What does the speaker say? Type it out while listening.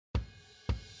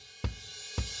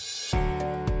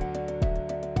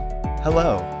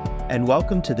Hello, and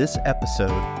welcome to this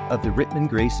episode of the Rittman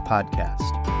Grace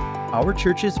Podcast. Our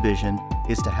church's vision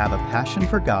is to have a passion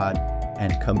for God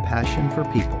and compassion for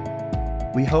people.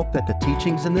 We hope that the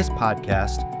teachings in this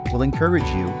podcast will encourage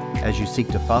you as you seek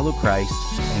to follow Christ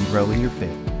and grow in your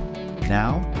faith.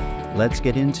 Now, let's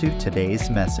get into today's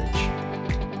message.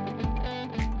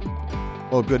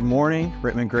 Well, good morning,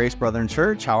 Rittman Grace Brethren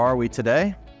Church. How are we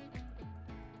today?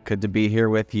 Good to be here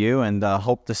with you, and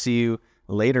hope to see you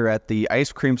later at the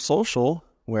ice cream social,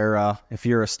 where if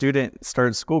you're a student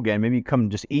starting school again, maybe you come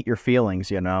just eat your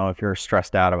feelings, if you're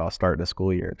stressed out about starting the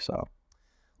school year. So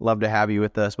love to have you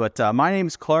with us. But my name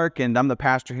is Clark, and I'm the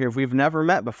pastor here. If we've never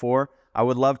met before, I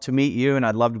would love to meet you, and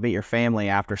I'd love to meet your family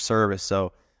after service.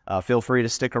 So feel free to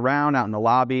stick around out in the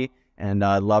lobby, and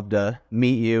I'd love to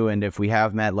meet you. And if we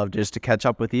have met, love just to catch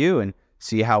up with you and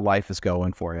see how life is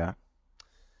going for you.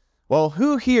 Well,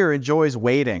 who here enjoys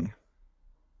waiting?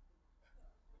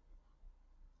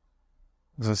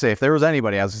 I was going to say, if there was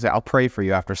anybody, I was going to say, I'll pray for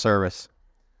you after service.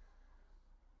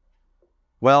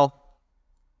 Well,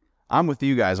 I'm with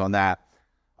you guys on that.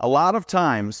 A lot of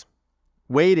times,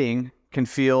 waiting can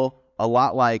feel a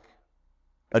lot like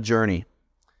a journey.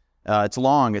 It's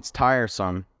long, it's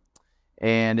tiresome,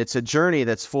 and it's a journey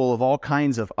that's full of all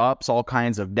kinds of ups, all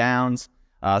kinds of downs.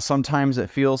 Sometimes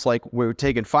it feels like we're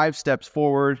taking 5 steps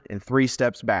forward and 3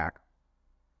 steps back.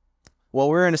 Well,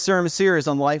 we're in a sermon series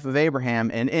on the life of Abraham,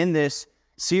 and in this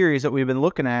series that we've been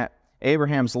looking at,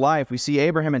 Abraham's life, we see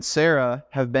Abraham and Sarah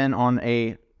have been on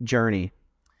a journey.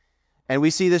 And we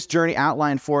see this journey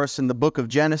outlined for us in the book of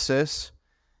Genesis,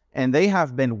 and they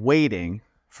have been waiting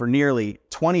for nearly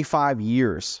 25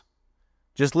 years,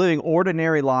 just living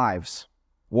ordinary lives,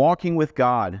 walking with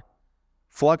God,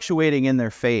 fluctuating in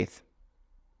their faith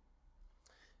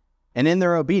and in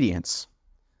their obedience,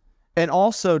 and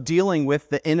also dealing with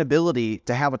the inability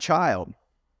to have a child,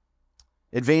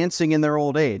 advancing in their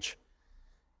old age.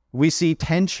 We see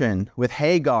tension with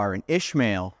Hagar and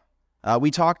Ishmael.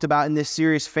 We talked about in this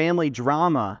series family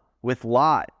drama with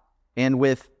Lot and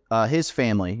with his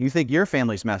family. You think your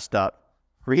family's messed up?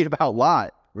 Read about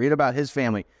Lot. Read about his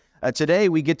family. Today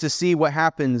we get to see what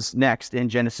happens next in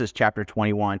Genesis chapter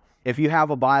 21. If you have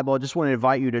a Bible, I just want to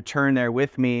invite you to turn there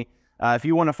with me. If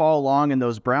you want to follow along in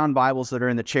those brown Bibles that are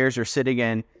in the chairs you're sitting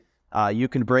in, you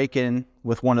can break in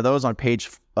with one of those on page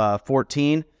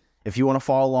 14. If you want to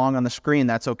follow along on the screen,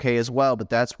 that's okay as well, but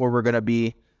that's where we're going to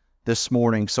be this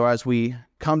morning. So as we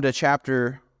come to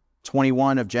chapter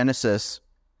 21 of Genesis,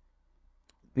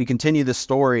 we continue the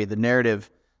story, the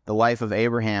narrative, the life of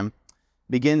Abraham.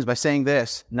 Begins by saying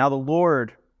this: Now the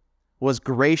Lord was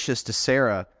gracious to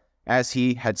Sarah as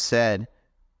he had said,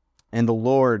 and the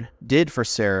Lord did for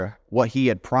Sarah what he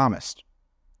had promised.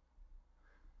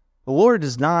 The Lord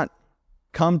does not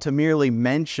come to merely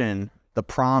mention the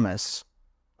promise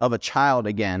of a child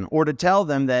again, or to tell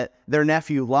them that their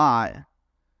nephew Lot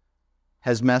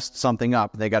has messed something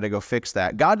up. They got to go fix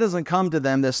that. God doesn't come to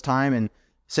them this time and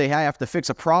say, hey, I have to fix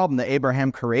a problem that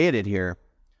Abraham created here.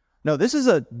 No, this is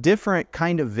a different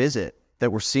kind of visit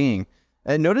that we're seeing.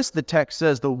 And notice the text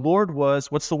says the Lord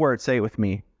was, what's the word? Say it with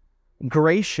me.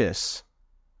 Gracious.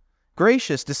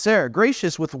 Gracious to Sarah.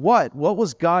 Gracious with what? What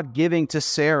was God giving to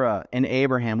Sarah and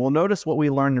Abraham? Well, notice what we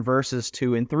learn in verses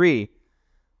 2 and 3.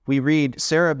 We read,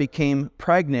 Sarah became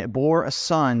pregnant, bore a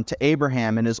son to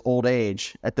Abraham in his old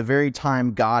age, at the very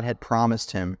time God had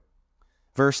promised him.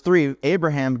 Verse 3,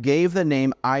 Abraham gave the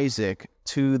name Isaac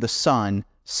to the son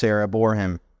Sarah bore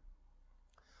him.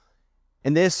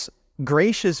 In this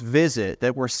gracious visit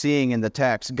that we're seeing in the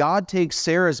text, God takes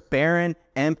Sarah's barren,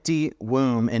 empty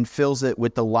womb and fills it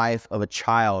with the life of a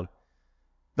child.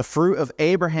 The fruit of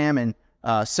Abraham and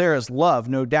Sarah's love,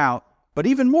 no doubt, but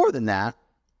even more than that,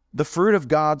 the fruit of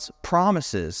God's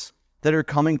promises that are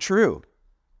coming true.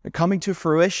 They're coming to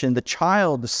fruition. The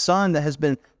child, the son that has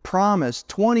been promised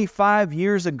 25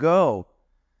 years ago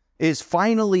is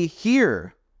finally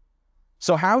here.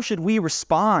 So how should we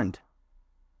respond?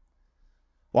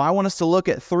 Well, I want us to look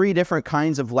at 3 different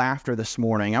kinds of laughter this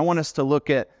morning. I want us to look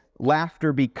at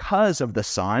laughter because of the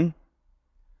Son.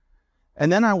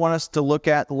 And then I want us to look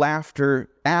at laughter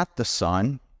at the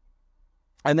Son.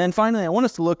 And then finally, I want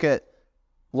us to look at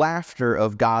laughter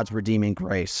of God's redeeming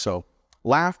grace. So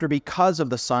laughter because of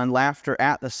the Son, laughter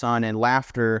at the Son, and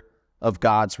laughter of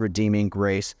God's redeeming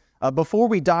grace. Before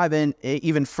we dive in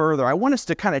even further, I want us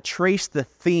to kind of trace the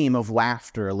theme of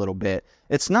laughter a little bit.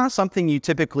 It's not something you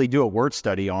typically do a word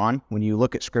study on when you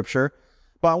look at Scripture,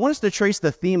 but I want us to trace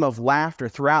the theme of laughter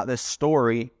throughout this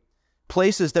story,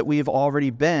 places that we've already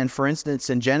been. For instance,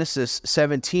 in Genesis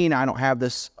 17, I don't have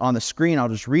this on the screen, I'll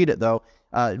just read it though.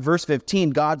 Verse 15,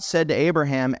 God said to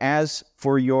Abraham, as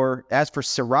for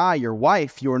Sarai, your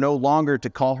wife, you are no longer to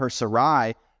call her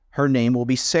Sarai, her name will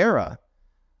be Sarah.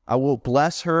 I will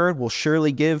bless her, will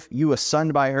surely give you a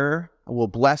son by her. I will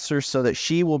bless her so that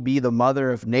she will be the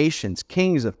mother of nations.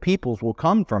 Kings of peoples will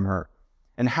come from her.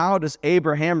 And how does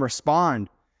Abraham respond?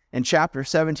 In chapter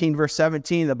 17, verse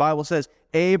 17, the Bible says,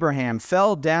 Abraham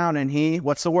fell down and he,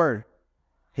 what's the word?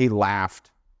 He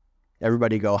laughed.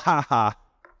 Everybody go, ha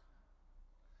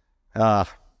ha.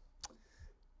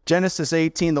 Genesis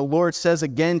 18, the Lord says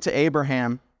again to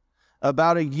Abraham,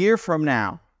 about a year from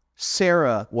now,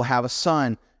 Sarah will have a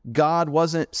son. God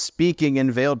wasn't speaking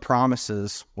in veiled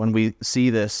promises when we see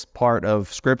this part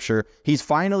of Scripture. He's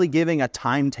finally giving a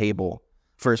timetable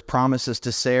for his promises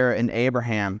to Sarah and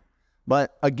Abraham.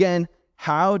 But again,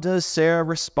 how does Sarah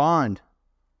respond?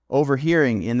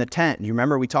 Overhearing in the tent. You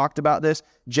remember we talked about this?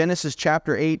 Genesis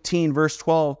chapter 18, verse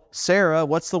 12. Sarah,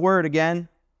 what's the word again?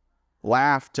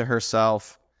 Laughed to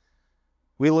herself.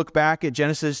 We look back at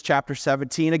Genesis chapter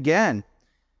 17 again.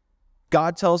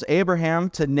 God tells Abraham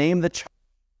to name the child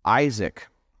Isaac.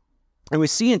 And we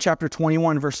see in chapter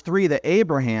 21, verse 3, that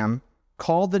Abraham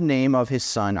called the name of his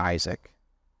son Isaac.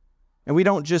 And we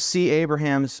don't just see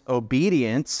Abraham's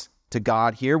obedience to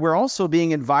God here. We're also being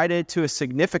invited to a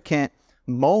significant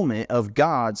moment of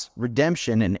God's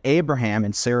redemption in Abraham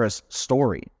and Sarah's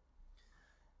story.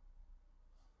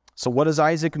 So what does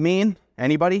Isaac mean?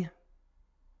 Anybody?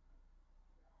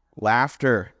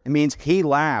 Laughter. It means he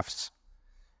laughs.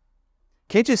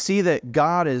 Can't you see that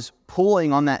God is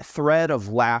pulling on that thread of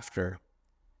laughter,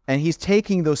 and he's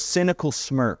taking those cynical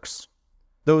smirks,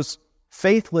 those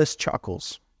faithless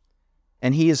chuckles,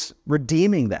 and he is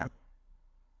redeeming them.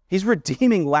 He's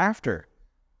redeeming laughter.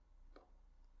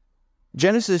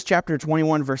 Genesis chapter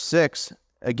 21, verse 6,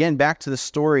 again, back to the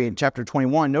story in chapter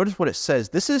 21, notice what it says.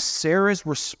 This is Sarah's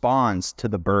response to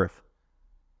the birth.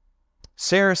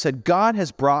 Sarah said, God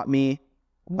has brought me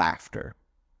laughter.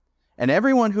 And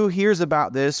everyone who hears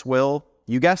about this will,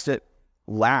 you guessed it,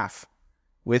 laugh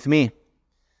with me.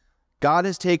 God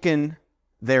has taken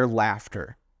their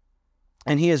laughter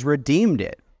and he has redeemed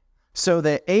it so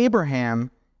that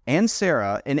Abraham and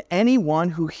Sarah and anyone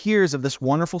who hears of this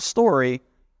wonderful story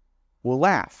will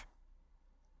laugh.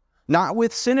 Not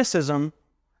with cynicism,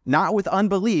 not with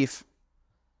unbelief.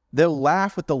 They'll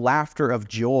laugh with the laughter of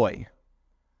joy,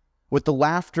 with the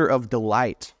laughter of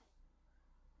delight,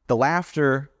 the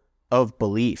laughter of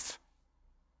belief.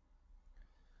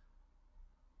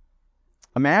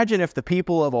 Imagine if the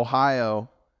people of Ohio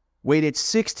waited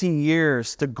 60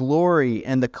 years to glory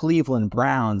in the Cleveland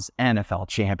Browns NFL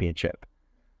championship.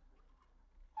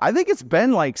 I think it's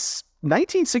been like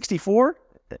 1964.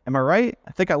 Am I right?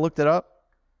 I think I looked it up.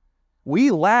 We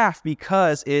laugh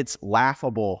because it's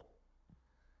laughable.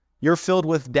 You're filled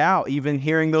with doubt even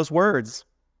hearing those words.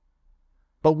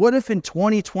 But what if in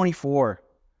 2024,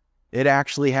 it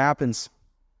actually happens?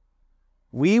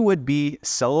 We would be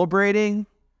celebrating,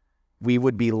 we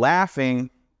would be laughing,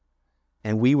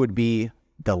 and we would be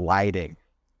delighting,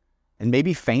 and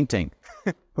maybe fainting.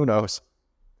 Who knows?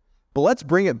 But let's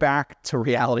bring it back to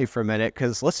reality for a minute,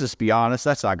 because let's just be honest,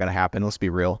 that's not going to happen. Let's be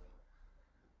real.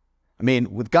 I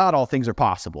mean, with God, all things are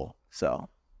possible.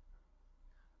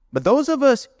 But those of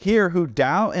us here who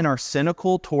doubt and are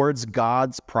cynical towards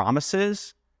God's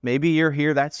promises, maybe you're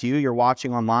here, that's you. You're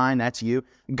watching online, that's you.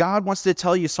 God wants to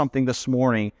tell you something this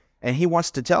morning, and he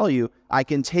wants to tell you, I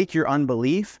can take your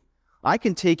unbelief, I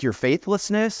can take your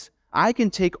faithlessness, I can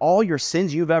take all your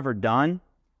sins you've ever done,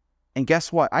 and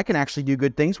guess what? I can actually do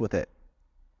good things with it.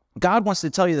 God wants to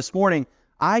tell you this morning,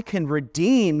 I can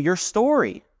redeem your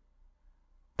story.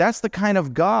 That's the kind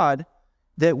of God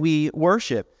that we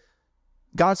worship.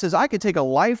 God says, I can take a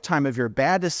lifetime of your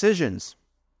bad decisions,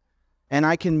 and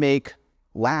I can make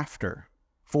laughter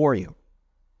for you.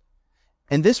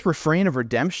 And this refrain of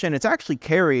redemption, it's actually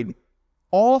carried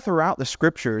all throughout the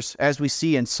scriptures, as we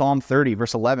see in Psalm 30,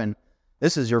 verse 11.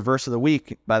 This is your verse of the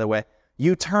week, by the way.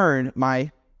 You turn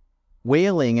my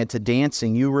wailing into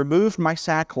dancing. You removed my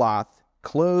sackcloth,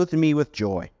 clothed me with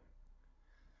joy.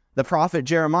 The prophet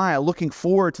Jeremiah, looking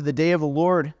forward to the day of the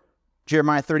Lord,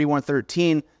 Jeremiah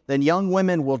 31:13, then young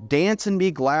women will dance and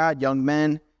be glad, young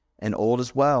men and old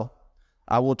as well.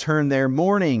 I will turn their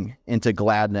mourning into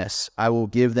gladness. I will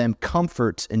give them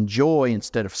comfort and joy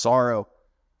instead of sorrow.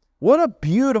 What a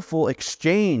beautiful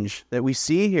exchange that we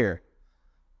see here.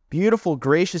 Beautiful,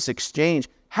 gracious exchange.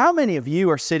 How many of you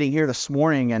are sitting here this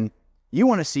morning and you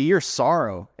want to see your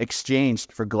sorrow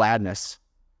exchanged for gladness?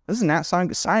 Doesn't that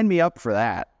sign me up for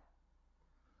that?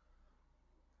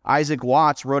 Isaac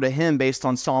Watts wrote a hymn based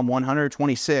on Psalm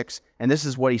 126, and this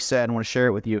is what he said. I want to share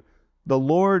it with you. The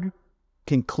Lord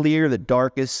can clear the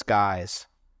darkest skies,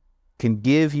 can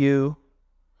give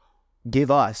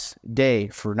us day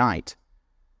for night,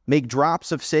 make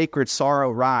drops of sacred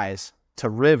sorrow rise to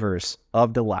rivers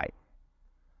of delight.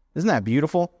 Isn't that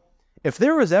beautiful? If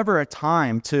there was ever a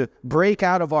time to break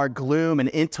out of our gloom and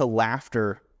into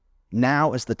laughter,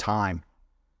 now is the time.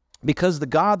 Because the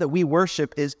God that we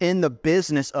worship is in the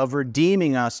business of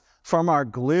redeeming us from our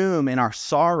gloom and our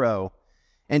sorrow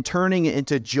and turning it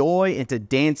into joy, into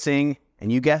dancing,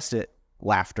 and you guessed it,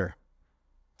 laughter.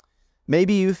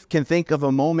 Maybe you can think of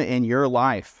a moment in your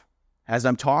life as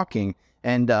I'm talking,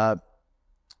 and a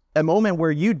moment where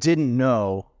you didn't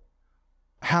know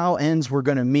how ends were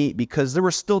going to meet because there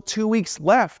were still 2 weeks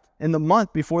left in the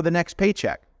month before the next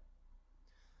paycheck.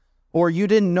 Or you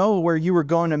didn't know where you were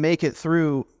going to make it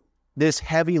through this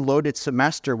heavy loaded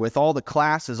semester with all the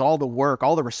classes, all the work,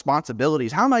 all the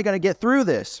responsibilities. How am I going to get through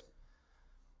this?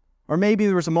 Or maybe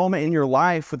there was a moment in your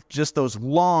life with just those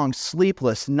long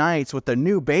sleepless nights with a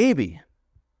new baby.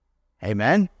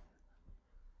 Amen.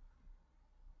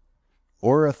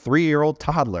 Or a 3-year-old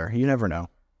toddler. You never know.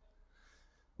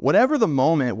 Whatever the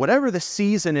moment, whatever the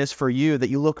season is for you that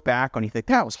you look back on, you think,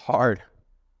 that was hard.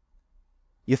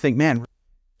 You think, man,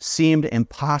 seemed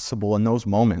impossible in those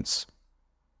moments.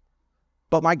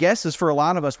 But my guess is for a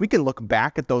lot of us, we can look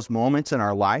back at those moments in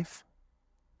our life,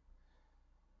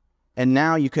 and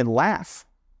now you can laugh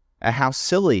at how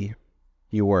silly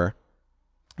you were,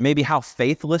 maybe how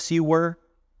faithless you were,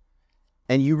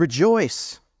 and you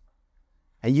rejoice,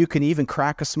 and you can even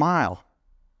crack a smile,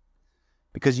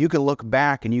 because you can look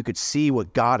back and you could see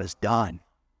what God has done,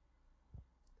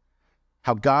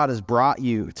 how God has brought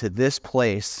you to this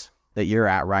place that you're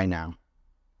at right now.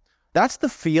 That's the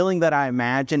feeling that I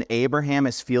imagine Abraham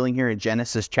is feeling here in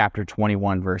Genesis chapter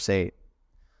 21, verse 8.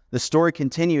 The story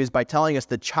continues by telling us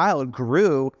the child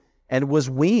grew and was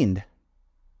weaned.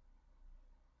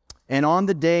 And on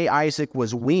the day Isaac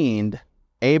was weaned,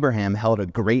 Abraham held a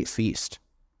great feast.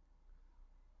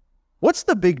 What's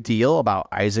the big deal about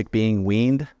Isaac being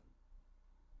weaned?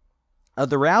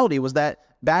 The reality was that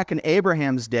back in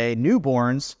Abraham's day,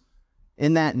 newborns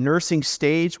in that nursing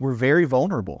stage were very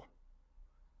vulnerable.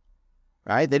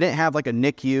 Right? They didn't have like a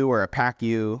NICU or a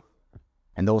PACU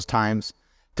in those times.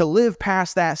 To live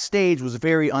past that stage was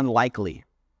very unlikely.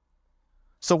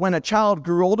 So when a child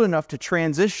grew old enough to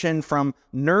transition from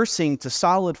nursing to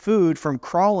solid food, from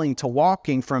crawling to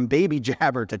walking, from baby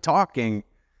jabber to talking,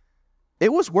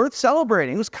 it was worth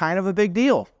celebrating. It was kind of a big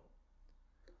deal.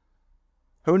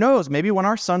 Who knows? Maybe when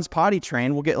our son's potty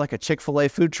trained, we'll get like a Chick-fil-A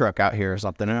food truck out here or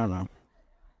something. I don't know.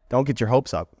 Don't get your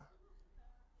hopes up.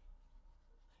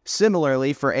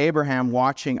 Similarly, for Abraham,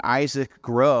 watching Isaac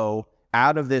grow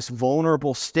out of this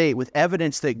vulnerable state with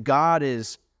evidence that God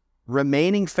is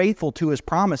remaining faithful to his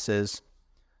promises,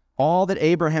 all that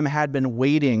Abraham had been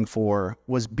waiting for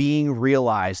was being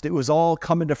realized. It was all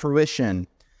coming to fruition.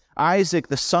 Isaac,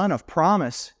 the son of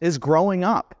promise, is growing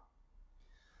up.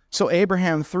 So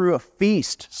Abraham threw a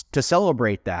feast to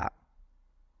celebrate that.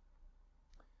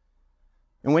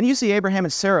 And when you see Abraham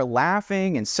and Sarah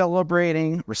laughing and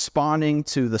celebrating, responding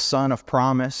to the son of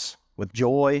promise with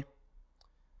joy,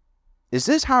 is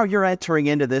this how you're entering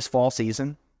into this fall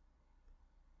season?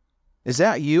 Is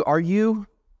that you? Are you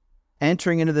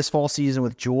entering into this fall season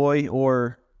with joy,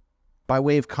 or by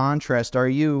way of contrast, are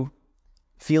you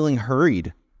feeling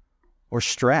hurried or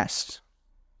stressed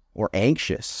or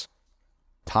anxious,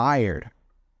 tired?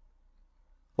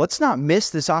 Let's not miss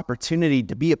this opportunity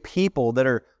to be a people that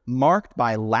are marked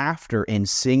by laughter and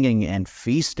singing and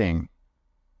feasting.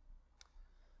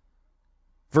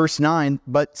 Verse 9,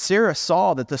 but Sarah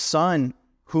saw that the son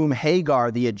whom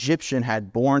Hagar the Egyptian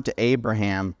had borne to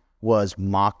Abraham was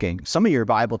mocking. Some of your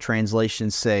Bible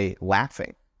translations say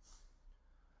laughing.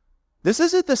 This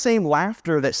isn't the same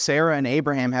laughter that Sarah and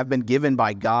Abraham have been given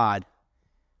by God.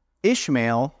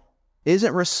 Ishmael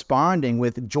isn't responding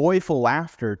with joyful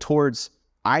laughter towards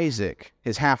Isaac,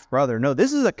 his half-brother. No,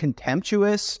 this is a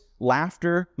contemptuous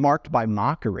laughter marked by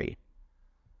mockery.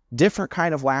 Different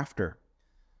kind of laughter.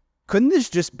 Couldn't this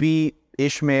just be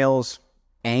Ishmael's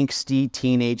angsty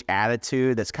teenage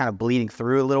attitude that's kind of bleeding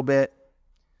through a little bit?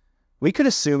 We could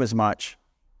assume as much.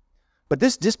 But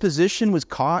this disposition was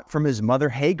caught from his mother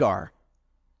Hagar.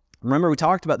 Remember, we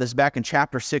talked about this back in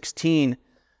chapter 16.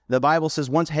 The Bible says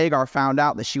once Hagar found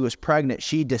out that she was pregnant,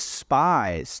 she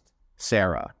despised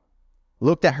Sarah,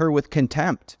 looked at her with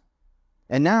contempt.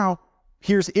 And now,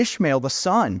 here's Ishmael, the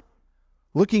son,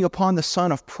 looking upon the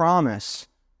son of promise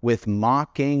with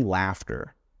mocking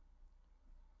laughter.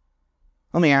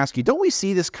 Let me ask you, don't we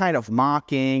see this kind of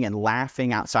mocking and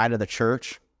laughing outside of the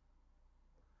church?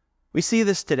 We see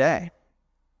this today.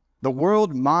 The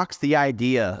world mocks the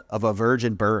idea of a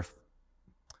virgin birth,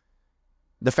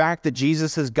 the fact that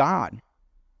Jesus is God.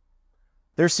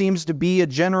 There seems to be a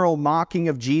general mocking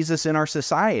of Jesus in our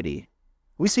society.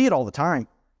 We see it all the time.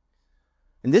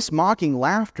 And this mocking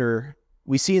laughter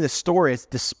we see in the story is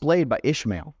displayed by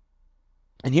Ishmael.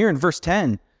 And here in verse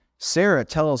 10, Sarah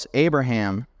tells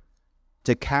Abraham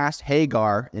to cast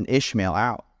Hagar and Ishmael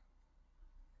out.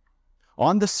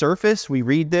 On the surface, we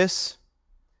read this,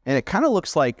 and it kind of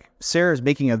looks like Sarah's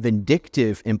making a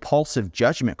vindictive, impulsive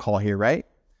judgment call here, right?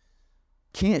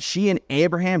 Can't she and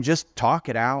Abraham just talk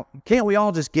it out? Can't we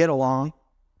all just get along?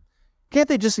 Can't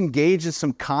they just engage in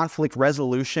some conflict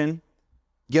resolution,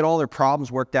 get all their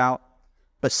problems worked out?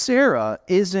 But Sarah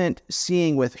isn't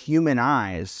seeing with human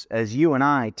eyes as you and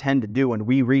I tend to do when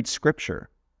we read Scripture.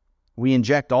 We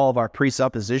inject all of our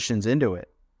presuppositions into it.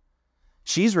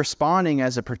 She's responding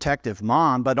as a protective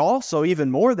mom, but also,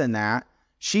 even more than that,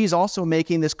 she's also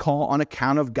making this call on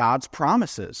account of God's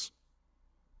promises.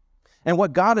 And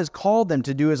what God has called them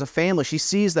to do as a family, she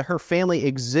sees that her family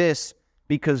exists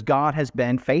because God has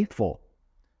been faithful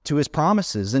to his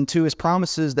promises and to his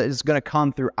promises that is going to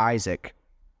come through Isaac.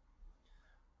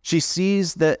 She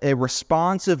sees that a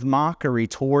responsive mockery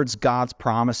towards God's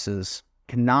promises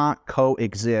cannot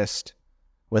coexist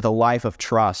with a life of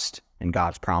trust in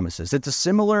God's promises. It's a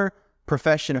similar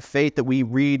profession of faith that we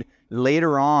read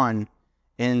later on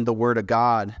in the Word of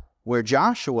God, where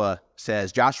Joshua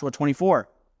says, Joshua 24,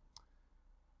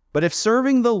 "But if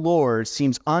serving the Lord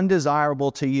seems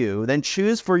undesirable to you, then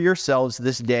choose for yourselves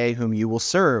this day whom you will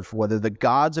serve, whether the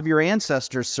gods of your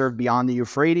ancestors served beyond the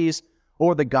Euphrates,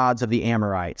 or the gods of the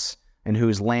Amorites, in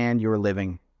whose land you are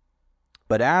living.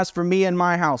 But as for me and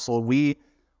my household, we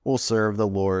will serve the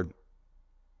Lord."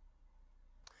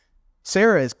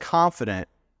 Sarah is confident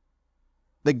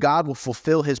that God will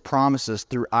fulfill his promises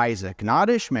through Isaac, not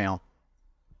Ishmael.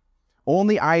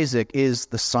 Only Isaac is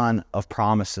the son of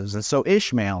promises. And so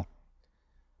Ishmael,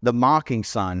 the mocking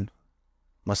son,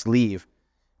 must leave.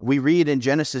 We read in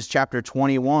Genesis chapter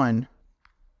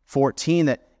 21:14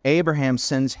 that Abraham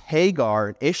sends Hagar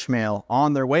and Ishmael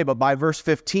on their way. But by verse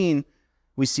 15,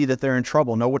 we see that they're in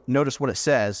trouble. Notice what it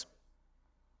says.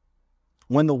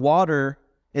 When the water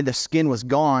in the skin was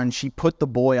gone, she put the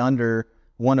boy under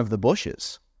one of the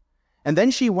bushes. And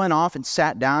then she went off and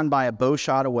sat down by a bow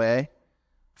shot away,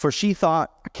 for she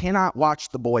thought, "I cannot watch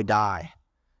the boy die."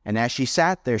 And as she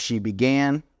sat there, she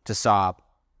began to sob.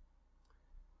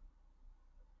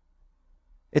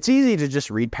 It's easy to just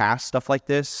read past stuff like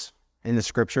this in the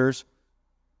scriptures,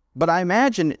 but I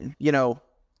imagine,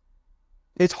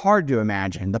 it's hard to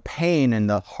imagine the pain and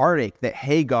the heartache that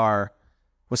Hagar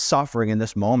was suffering in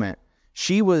this moment.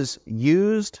 She was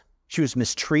used, she was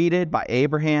mistreated by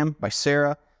Abraham, by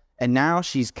Sarah, and now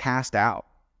she's cast out.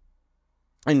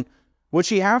 And would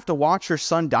she have to watch her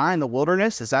son die in the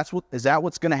wilderness? Is that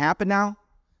what's going to happen now?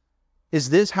 Is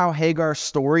this how Hagar's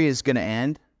story is going to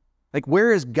end? Like,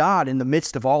 where is God in the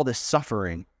midst of all this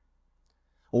suffering?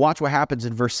 Well, watch what happens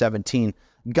in verse 17.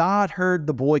 God heard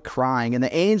the boy crying, and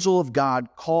the angel of God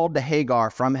called to Hagar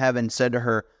from heaven and said to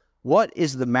her, "What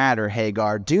is the matter,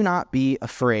 Hagar? Do not be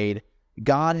afraid.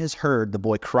 God has heard the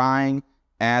boy crying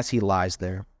as he lies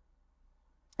there."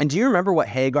 And do you remember what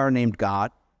Hagar named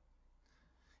God?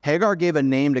 Hagar gave a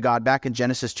name to God back in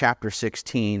Genesis chapter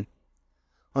 16.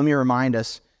 Let me remind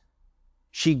us.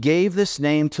 She gave this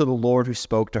name to the Lord who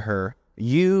spoke to her.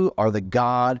 "You are the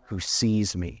God who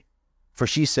sees me." For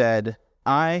she said,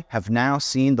 "I have now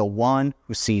seen the one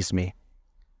who sees me."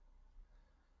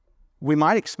 We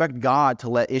might expect God to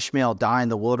let Ishmael die in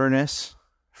the wilderness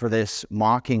for this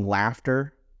mocking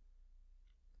laughter.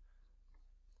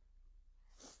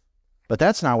 But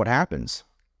that's not what happens.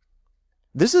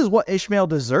 This is what Ishmael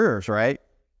deserves, right?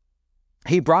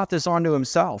 He brought this onto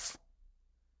himself.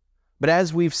 But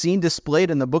as we've seen displayed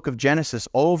in the book of Genesis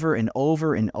over and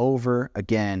over and over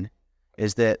again,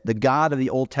 is that the God of the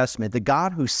Old Testament, the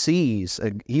God who sees,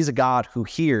 he's a God who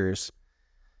hears,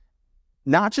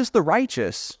 not just the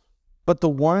righteous, but the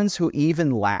ones who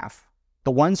even laugh,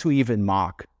 the ones who even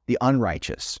mock, the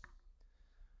unrighteous.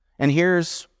 And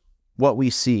here's what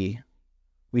we see.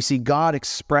 We see God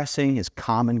expressing his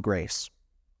common grace.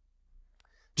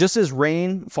 Just as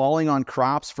rain falling on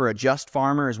crops for a just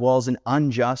farmer as well as an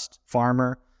unjust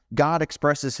farmer, God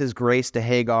expresses his grace to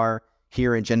Hagar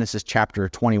here in Genesis chapter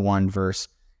 21, verse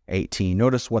 18.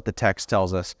 Notice what the text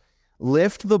tells us.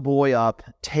 "Lift the boy up,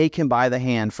 take him by the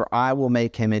hand, for I will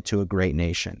make him into a great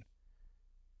nation."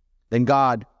 Then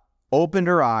God opened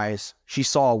her eyes. She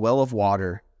saw a well of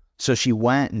water. So she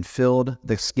went and filled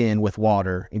the skin with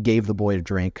water and gave the boy to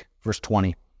drink. Verse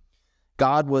 20.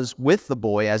 God was with the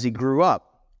boy as he grew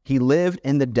up. He lived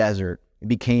in the desert and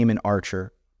became an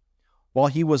archer. While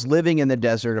he was living in the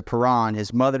desert of Paran,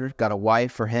 his mother got a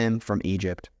wife for him from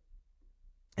Egypt.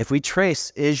 If we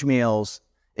trace Ishmael's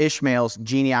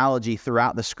genealogy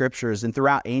throughout the scriptures and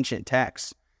throughout ancient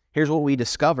texts, here's what we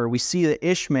discover. We see that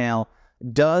Ishmael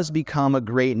does become a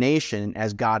great nation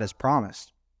as God has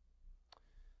promised.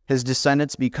 His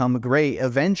descendants become great,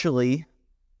 eventually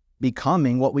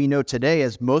becoming what we know today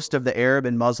as most of the Arab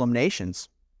and Muslim nations.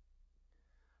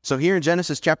 So here in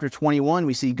Genesis chapter 21,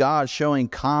 we see God showing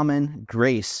common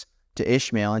grace to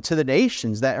Ishmael and to the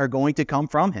nations that are going to come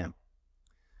from him.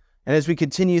 And as we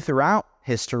continue throughout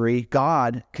history,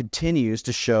 God continues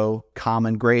to show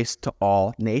common grace to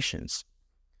all nations.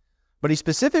 But he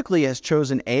specifically has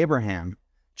chosen Abraham,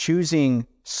 choosing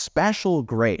special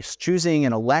grace, choosing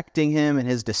and electing him and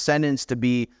his descendants to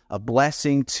be a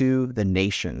blessing to the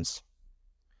nations.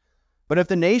 But if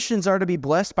the nations are to be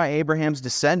blessed by Abraham's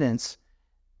descendants,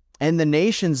 and the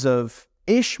nations of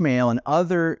Ishmael and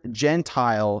other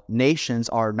Gentile nations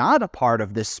are not a part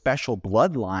of this special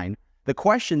bloodline, the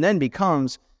question then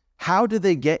becomes, how do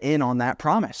they get in on that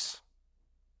promise?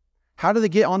 How do they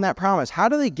get on that promise? How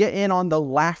do they get in on the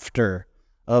laughter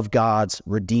of God's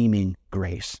redeeming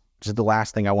grace? Which is the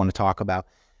last thing I want to talk about.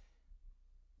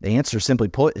 The answer, simply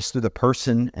put, is through the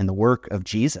person and the work of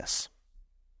Jesus.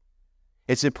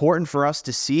 It's important for us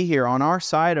to see here on our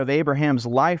side of Abraham's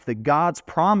life that God's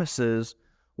promises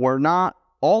were not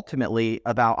ultimately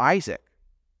about Isaac.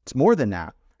 It's more than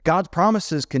that. God's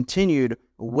promises continued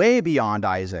way beyond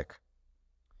Isaac.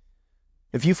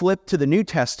 If you flip to the New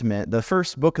Testament, the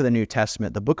first book of the New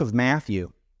Testament, the book of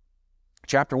Matthew,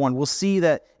 chapter 1, we'll see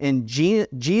that in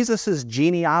Jesus'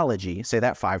 genealogy, say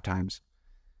that 5 times,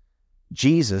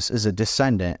 Jesus is a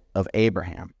descendant of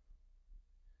Abraham.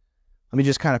 Let me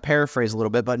just kind of paraphrase a little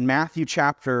bit, but in Matthew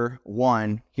chapter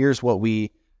 1, here's what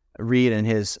we read in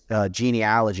his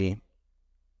genealogy.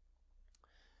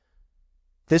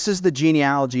 This is the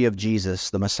genealogy of Jesus,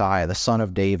 the Messiah, the son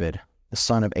of David, the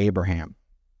son of Abraham.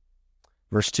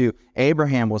 Verse 2,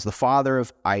 Abraham was the father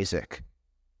of Isaac.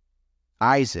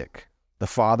 Isaac, the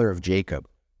father of Jacob.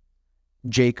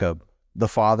 Jacob, the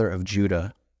father of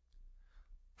Judah.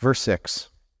 Verse 6,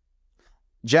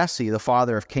 Jesse, the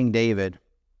father of King David.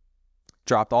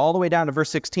 Dropped all the way down to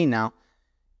verse 16 now.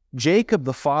 Jacob,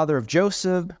 the father of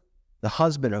Joseph, the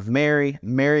husband of Mary.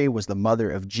 Mary was the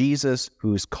mother of Jesus,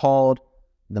 who is called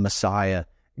the Messiah.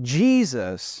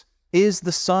 Jesus is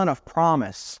the son of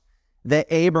promise that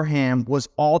Abraham was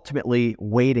ultimately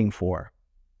waiting for.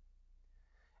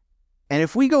 And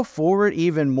if we go forward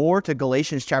even more to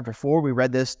Galatians chapter 4, we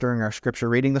read this during our scripture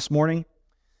reading this morning,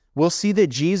 we'll see that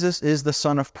Jesus is the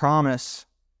son of promise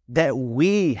that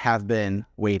we have been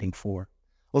waiting for.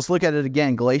 Let's look at it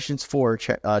again, Galatians 4,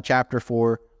 chapter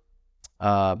 4,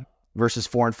 verses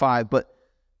 4 and 5. But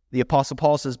the Apostle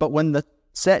Paul says, but when the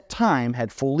set time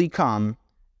had fully come,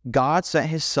 God sent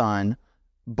his son,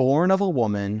 born of a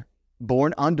woman,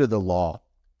 born under the law,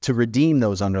 to redeem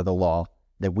those under the law,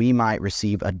 that we might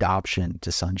receive adoption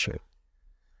to sonship.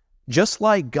 Just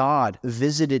like God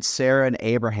visited Sarah and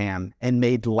Abraham and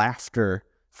made laughter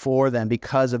for them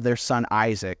because of their son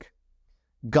Isaac,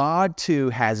 God too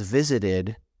has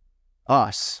visited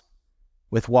us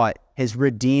with what? His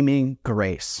redeeming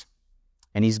grace.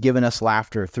 And he's given us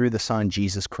laughter through the Son,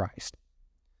 Jesus Christ.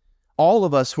 All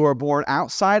of us who are born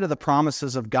outside of the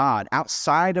promises of God,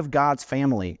 outside of God's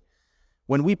family,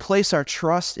 when we place our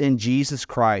trust in Jesus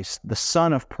Christ, the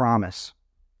Son of promise,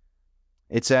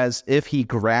 it's as if he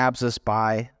grabs us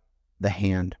by the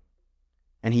hand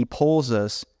and he pulls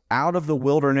us out of the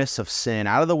wilderness of sin,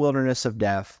 out of the wilderness of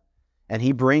death, and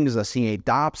he brings us, he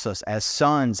adopts us as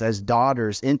sons, as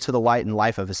daughters into the light and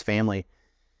life of his family.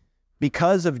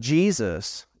 Because of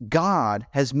Jesus, God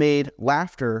has made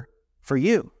laughter for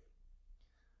you.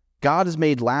 God has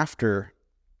made laughter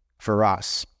for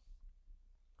us.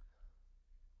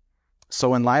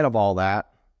 So in light of all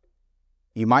that,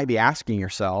 you might be asking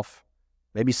yourself,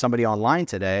 maybe somebody online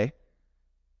today,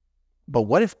 but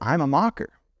what if I'm a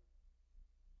mocker?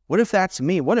 What if that's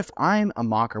me? What if I'm a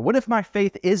mocker? What if my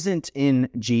faith isn't in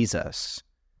Jesus?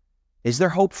 Is there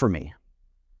hope for me?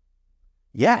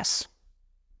 Yes.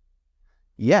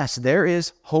 Yes, there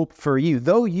is hope for you.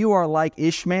 Though you are like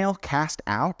Ishmael, cast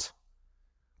out,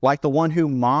 like the one who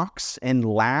mocks and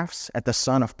laughs at the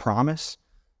son of promise,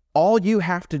 all you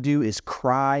have to do is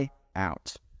cry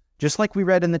out. Just like we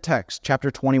read in the text,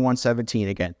 chapter 21:17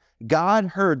 again. God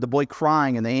heard the boy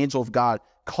crying, and the angel of God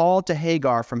called to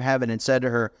Hagar from heaven and said to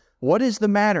her, "What is the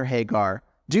matter, Hagar?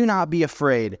 Do not be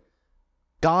afraid.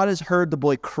 God has heard the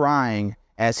boy crying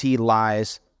as he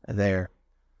lies there.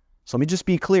 So let me just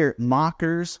be clear.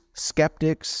 Mockers,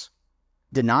 skeptics,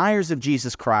 deniers of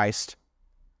Jesus Christ,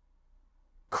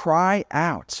 cry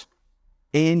out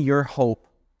in your hope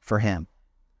for him.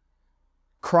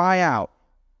 Cry out.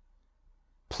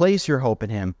 Place your hope in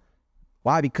him.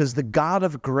 Why? Because the God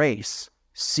of grace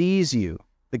sees you.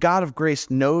 The God of grace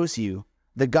knows you.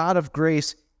 The God of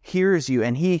grace hears you,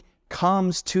 and he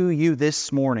comes to you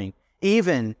this morning,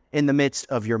 even in the midst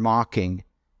of your mocking,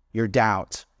 your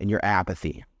doubt, and your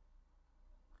apathy.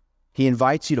 He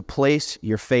invites you to place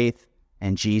your faith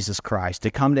in Jesus Christ,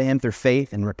 to come to him through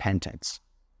faith and repentance,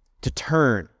 to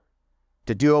turn,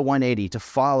 to do a 180, to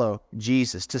follow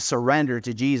Jesus, to surrender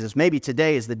to Jesus. Maybe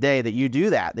today is the day that you do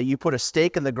that you put a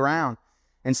stake in the ground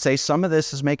and say, some of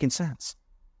this is making sense.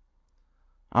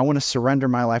 I want to surrender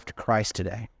my life to Christ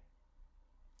today.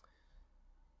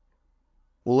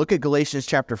 We'll look at Galatians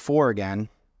chapter 4 again.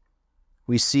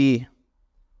 We see,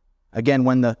 again,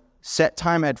 when the set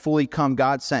time had fully come,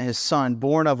 God sent his Son,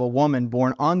 born of a woman,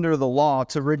 born under the law,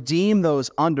 to redeem those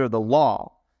under the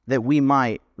law, that we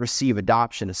might receive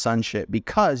adoption to sonship.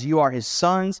 Because you are his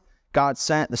sons, God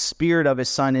sent the Spirit of his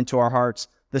Son into our hearts,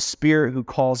 the Spirit who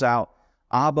calls out,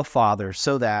 Abba, Father,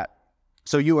 so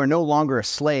you are no longer a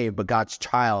slave, but God's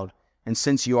child. And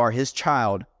since you are his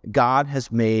child, God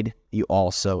has made you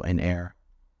also an heir.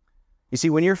 You see,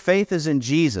 when your faith is in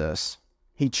Jesus,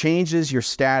 he changes your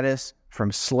status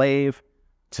from slave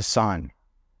to son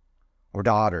or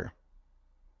daughter.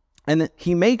 And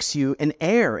he makes you an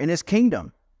heir in his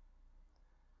kingdom.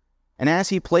 And as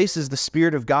he places the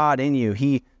Spirit of God in you,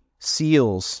 he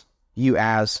seals you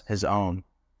as his own.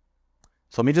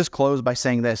 So let me just close by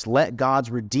saying this. Let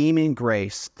God's redeeming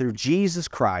grace through Jesus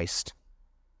Christ,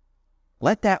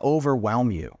 let that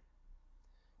overwhelm you.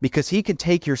 Because he can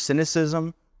take your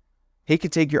cynicism, he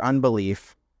can take your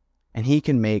unbelief, and he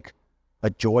can make a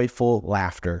joyful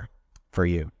laughter for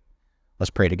you. Let's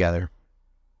pray together.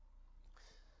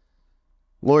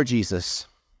 Lord Jesus,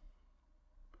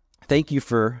 thank you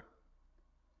for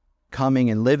coming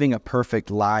and living a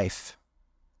perfect life,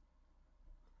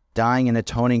 dying an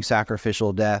atoning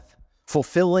sacrificial death,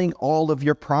 fulfilling all of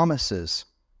your promises.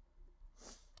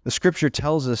 The scripture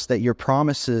tells us that your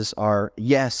promises are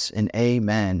yes and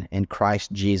amen in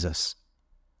Christ Jesus.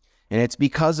 And it's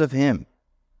because of him.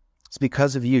 It's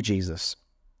because of you, Jesus.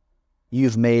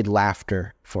 You've made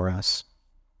laughter for us.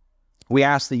 We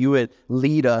ask that you would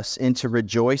lead us into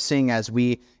rejoicing as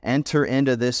we enter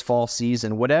into this fall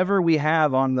season. Whatever we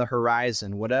have on the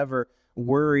horizon, whatever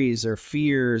worries or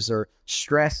fears or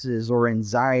stresses or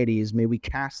anxieties, may we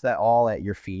cast that all at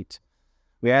your feet.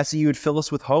 We ask that you would fill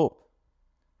us with hope,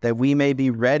 that we may be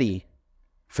ready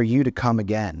for you to come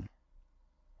again.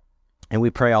 And we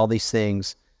pray all these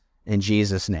things in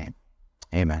Jesus' name.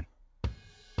 Amen.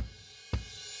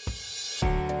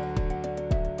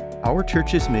 Our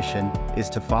church's mission is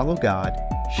to follow God,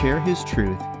 share his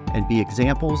truth, and be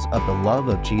examples of the love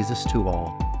of Jesus to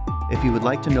all. If you would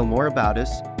like to know more about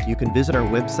us, you can visit our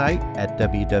website at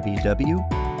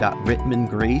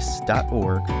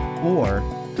www.rittmangrace.org or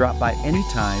drop by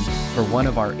anytime for one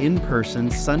of our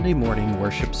in-person Sunday morning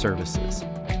worship services.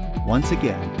 Once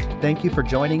again, thank you for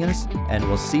joining us, and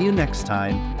we'll see you next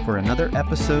time for another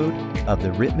episode of the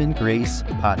Rittman Grace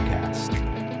Podcast.